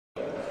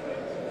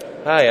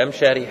Hi, I'm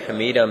Shadi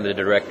Hamid. I'm the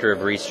Director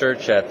of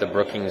Research at the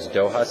Brookings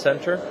Doha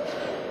Center.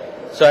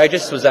 So I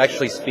just was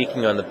actually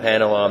speaking on the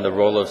panel on the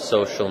role of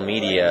social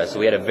media. So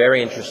we had a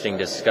very interesting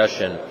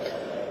discussion.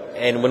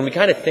 And when we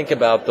kind of think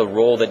about the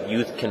role that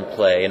youth can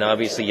play, and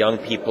obviously young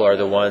people are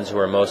the ones who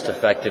are most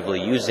effectively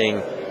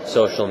using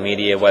social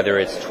media, whether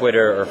it's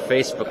Twitter or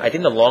Facebook, I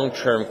think the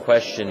long-term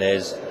question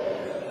is,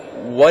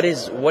 what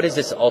is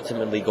this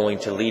ultimately going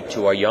to lead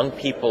to? Are young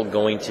people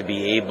going to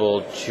be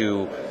able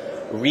to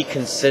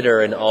reconsider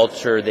and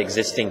alter the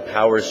existing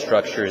power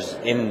structures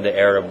in the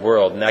Arab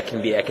world? And that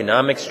can be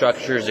economic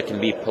structures, it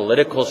can be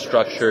political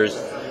structures.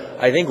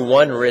 I think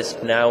one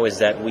risk now is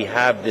that we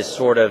have this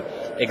sort of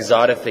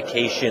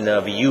exotification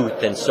of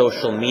youth and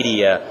social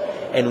media,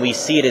 and we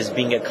see it as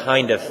being a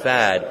kind of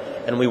fad,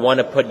 and we want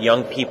to put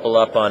young people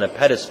up on a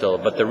pedestal.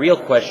 But the real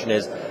question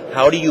is,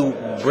 how do you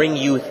bring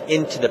youth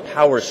into the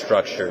power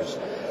structures?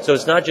 So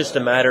it's not just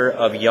a matter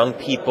of young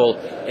people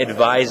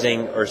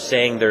advising or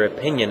saying their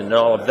opinion and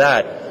all of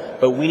that,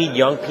 but we need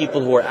young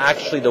people who are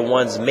actually the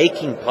ones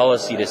making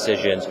policy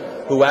decisions,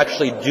 who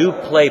actually do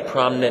play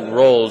prominent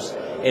roles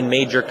in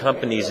major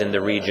companies in the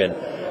region.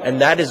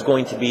 And that is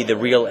going to be the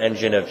real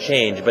engine of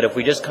change. But if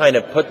we just kind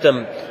of put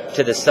them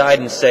to the side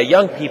and say,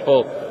 young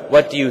people,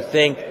 what do you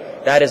think?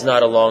 That is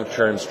not a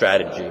long-term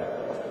strategy.